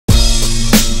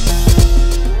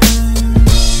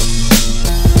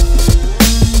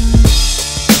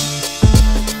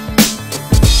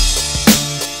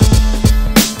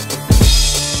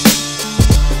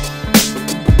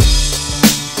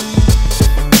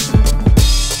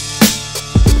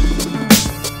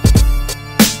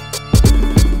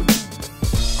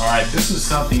this is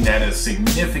something that has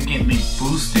significantly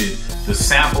boosted the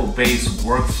sample-based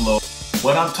workflow.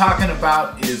 What I'm talking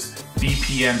about is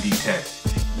BPM Detect.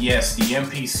 Yes, the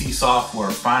MPC software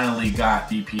finally got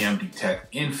BPM Detect.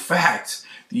 In fact,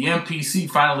 the MPC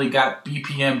finally got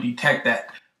BPM Detect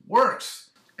that works,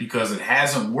 because it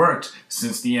hasn't worked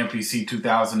since the MPC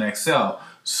 2000 XL.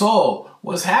 So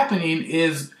what's happening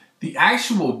is the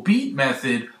actual beat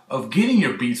method of getting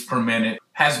your beats per minute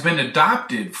has been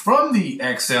adopted from the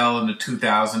XL and the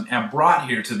 2000 and brought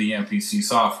here to the MPC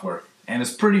software, and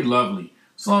it's pretty lovely.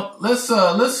 So let's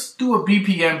do a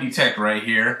BPM Detect right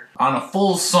here on a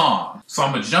full song. So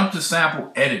I'm gonna jump to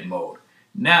sample edit mode.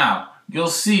 Now you'll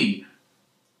see,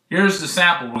 here's the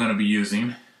sample we're gonna be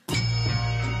using,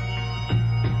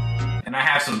 and I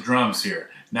have some drums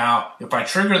here. Now if I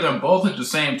trigger them both at the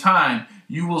same time,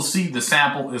 you will see the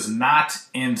sample is not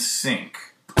in sync.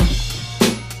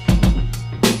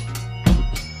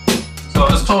 So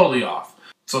it's totally off.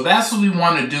 So that's what we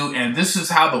want to do, and this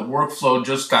is how the workflow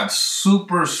just got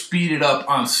super speeded up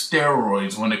on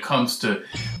steroids when it comes to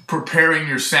preparing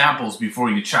your samples before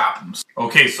you chop them.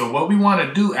 Okay, so what we want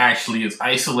to do actually is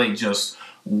isolate just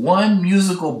one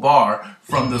musical bar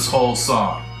from this whole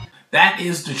song. That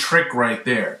is the trick right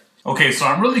there. Okay, so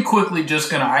I'm really quickly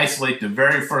just going to isolate the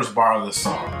very first bar of the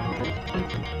song.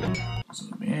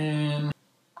 Zoom in.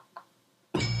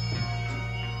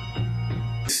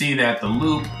 See that the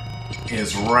loop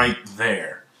is right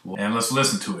there. And let's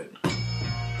listen to it. 2,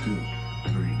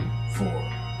 3, 4.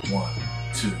 1,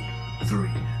 2, 3,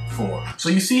 4. So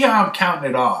you see how I'm counting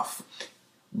it off.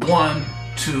 1,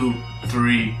 2,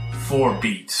 3, 4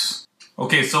 beats.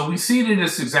 Okay, so we see that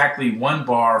it's exactly 1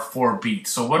 bar, 4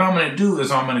 beats. So what I'm going to do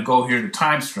is I'm going to go here to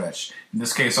time stretch. In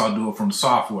this case, I'll do it from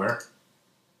software.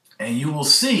 And you will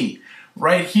see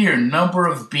right here, number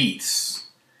of beats.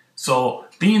 So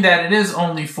being that it is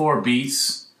only 4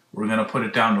 beats, we're going to put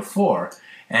it down to 4.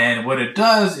 And what it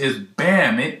does is,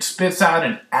 bam, it spits out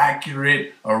an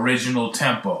accurate original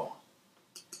tempo.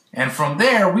 And from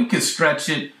there, we can stretch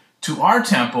it to our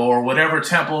tempo or whatever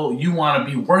tempo you want to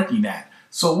be working at.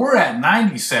 So we're at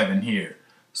 97 here.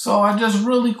 So I just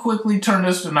really quickly turn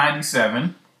this to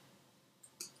 97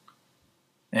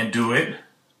 and do it.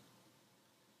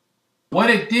 What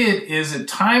it did is it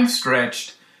time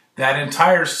stretched that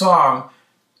entire song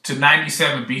to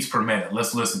 97 beats per minute.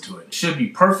 Let's listen to it. It should be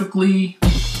perfectly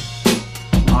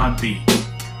on beat.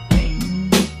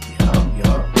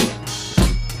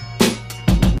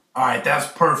 Alright, that's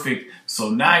perfect. So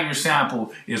now your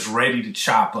sample is ready to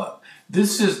chop up.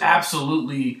 This is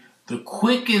absolutely the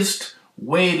quickest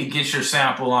way to get your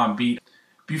sample on beat.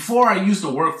 Before, I used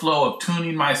the workflow of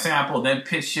tuning my sample, then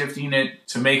pitch shifting it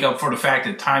to make up for the fact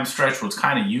that time stretch was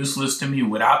kind of useless to me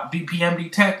without BPM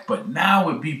Detect. But now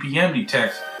with BPM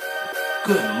Detect,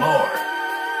 good Lord.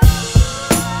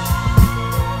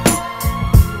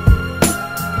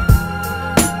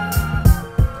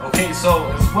 Okay, so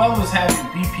as well as having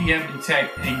BPM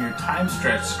Detect in your time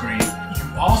stretch screen,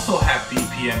 you also have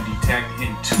BPM Detect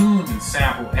in tune and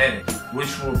sample edit,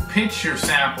 which will pitch your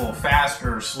sample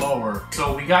faster or slower.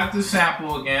 So we got this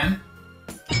sample again,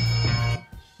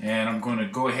 and I'm going to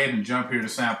go ahead and jump here to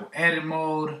sample edit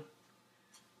mode.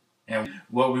 And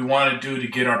what we want to do to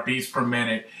get our beats per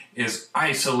minute is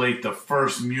isolate the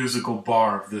first musical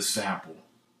bar of this sample.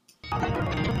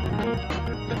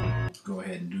 Go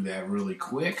ahead and do that really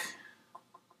quick.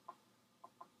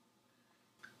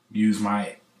 Use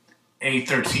my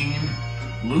A13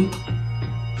 loop.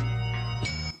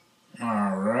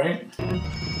 Alright.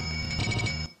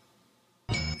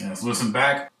 And let's listen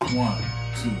back. 1,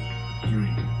 2, 3,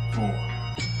 4.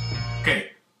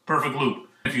 Okay, perfect loop.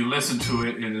 If you listen to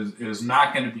it, it is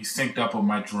not going to be synced up with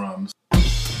my drums.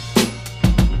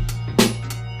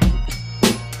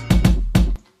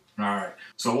 Alright,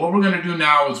 so what we're going to do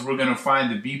now is we're going to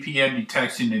find the BPM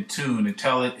detection in tune and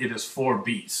tell it is 4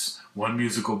 beats, 1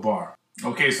 musical bar.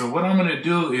 Okay, so what I'm going to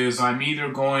do is I'm either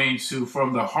going to,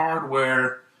 from the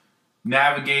hardware,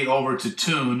 navigate over to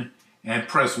tune and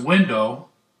press window,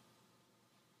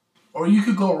 or you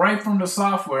could go right from the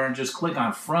software and just click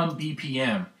on from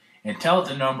BPM and tell it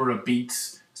the number of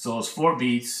beats. So it's 4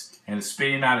 beats and it's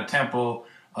spitting out a tempo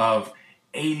of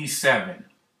 87.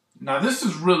 Now this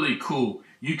is really cool.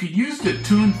 You could use the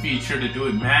tune feature to do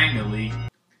it manually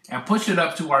and push it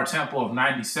up to our tempo of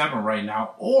 97 right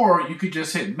now, or you could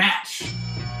just hit match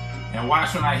and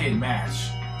watch when I hit match.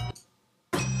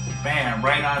 Bam,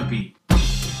 right on beat.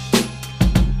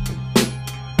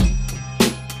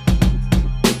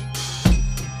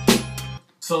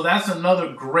 So that's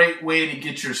another great way to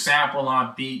get your sample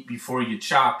on beat before you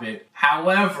chop it.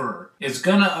 However, it's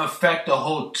gonna affect the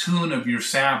whole tune of your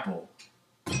sample.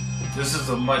 This is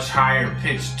a much higher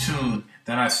pitched tune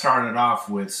than I started off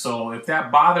with. So if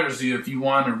that bothers you, if you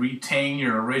want to retain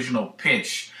your original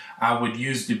pitch, I would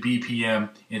use the BPM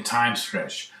in time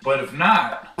stretch. But if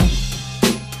not,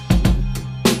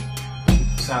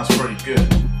 sounds pretty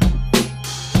good.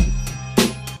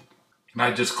 And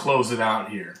I just close it out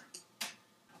here.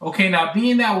 Okay, now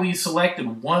being that we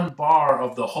selected one bar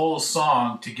of the whole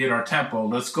song to get our tempo,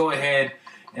 let's go ahead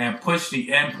and push the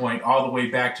endpoint all the way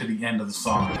back to the end of the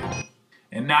song.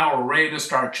 And now we're ready to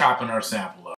start chopping our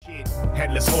sample up.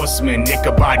 Headless horseman,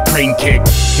 Ichabod crane kick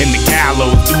in the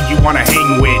gallows, dude you wanna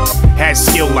hang with. Has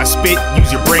skill, I spit,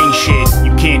 use your brain shit.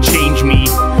 You can't change me,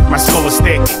 my skull is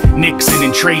thick. Nixon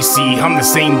and Tracy, I'm the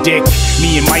same dick.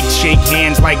 Me and Mike shake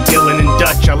hands like Dylan and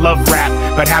Dutch. I love rap,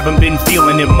 but haven't been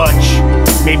feeling it much.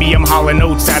 Maybe I'm hollering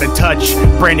notes out of touch.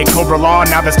 Brandon Cobra Law,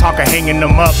 now there's talk of hanging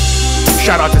them up.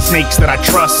 Shout out to snakes that I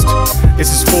trust. This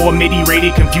is for MIDI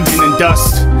rated confusion and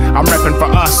dust. I'm repping for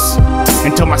us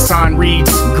until my sign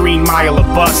reads Green Mile or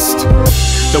bust.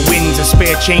 The winds of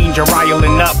spare change are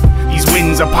riling up. These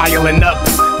winds are piling up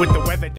with the weather.